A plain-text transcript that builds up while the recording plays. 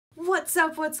What's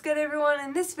up, what's good everyone?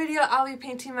 In this video I'll be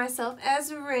painting myself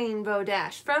as Rainbow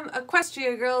Dash from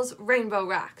Equestria Girls Rainbow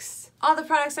Rocks. All the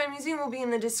products I'm using will be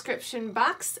in the description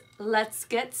box. Let's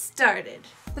get started.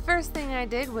 The first thing I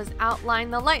did was outline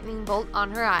the lightning bolt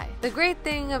on her eye. The great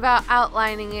thing about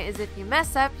outlining it is if you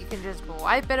mess up, you can just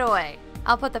wipe it away.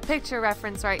 I'll put the picture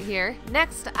reference right here.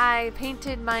 Next, I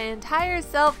painted my entire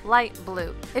self light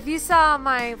blue. If you saw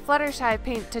my Fluttershy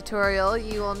paint tutorial,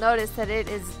 you will notice that it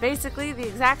is basically the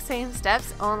exact same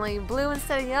steps, only blue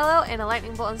instead of yellow and a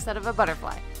lightning bolt instead of a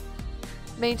butterfly.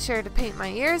 Made sure to paint my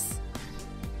ears.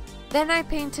 Then I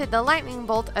painted the lightning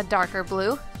bolt a darker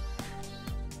blue.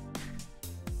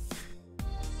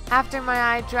 After my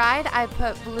eye dried, I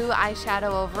put blue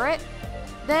eyeshadow over it.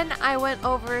 Then I went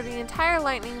over the entire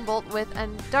lightning bolt with a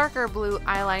darker blue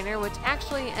eyeliner, which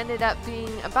actually ended up being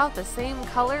about the same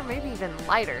color, maybe even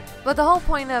lighter. But the whole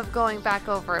point of going back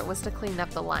over it was to clean up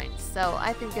the lines, so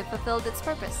I think it fulfilled its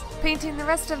purpose. Painting the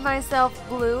rest of myself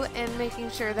blue and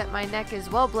making sure that my neck is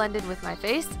well blended with my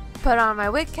face. Put on my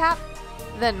wig cap,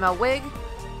 then my wig,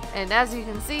 and as you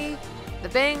can see, the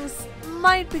bangs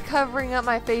might be covering up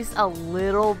my face a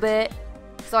little bit,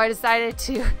 so I decided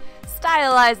to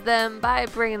stylize them by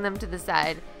bringing them to the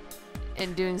side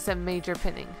and doing some major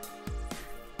pinning.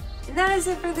 And that is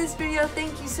it for this video.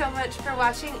 Thank you so much for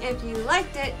watching. If you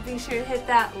liked it, be sure to hit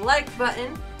that like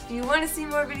button. If you want to see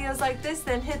more videos like this,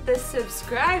 then hit the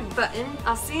subscribe button.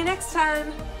 I'll see you next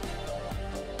time.